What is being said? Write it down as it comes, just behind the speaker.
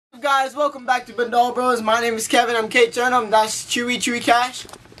up, guys? Welcome back to Bhandal Bros. My name is Kevin. I'm Kate Turnham. That's Chewy Cash.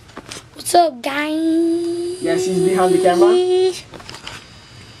 What's up, guys? Yeah, she's behind the camera. Is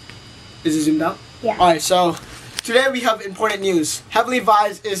it zoomed out? Yeah. Alright, so today we have important news. Heavenly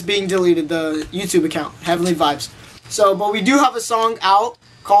Vibes is being deleted, the YouTube account. Heavenly Vibes. So, but we do have a song out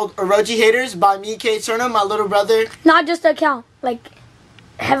called Orochi Haters by me, Kate Turnham, my little brother. Not just the account, like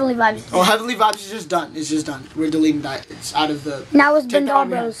Heavenly Vibes. Oh, Heavenly Vibes is just done. It's just done. We're deleting that. It's out of the... Now it's Bhandal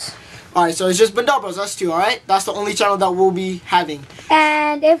Bros. Alright, so it's just Bhandal Bros, us two, alright? That's the only channel that we'll be having.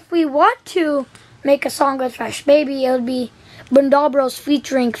 And if we want to make a song with Fresh Baby, it would be Bhandal Bros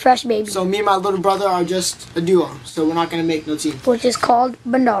featuring Fresh Baby. So me and my little brother are just a duo, so we're not going to make no team. Which is called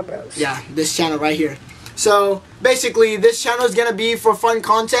Bhandal Bros. Yeah, this channel right here. So basically, this channel is going to be for fun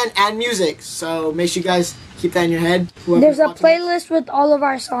content and music. So make sure you guys keep that in your head. There's a playlist with all of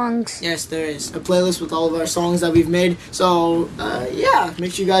our songs. Yes, there is. A playlist with all of our songs that we've made. So, yeah.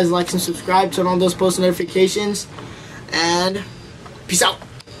 Make sure you guys like and subscribe. Turn on those post notifications. And peace out.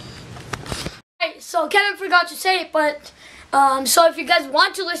 Right, so Kevin forgot to say it, but... so if you guys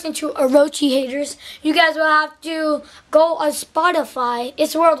want to listen to Orochi Haters, you guys will have to go on Spotify.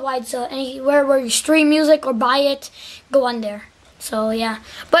 It's worldwide, so anywhere where you stream music or buy it, go on there. So yeah.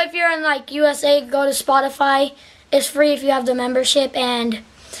 But if you're in like USA, go to Spotify. It's free if you have the membership, and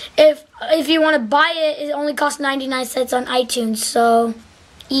if you want to buy it, it only costs 99 cents on iTunes. So,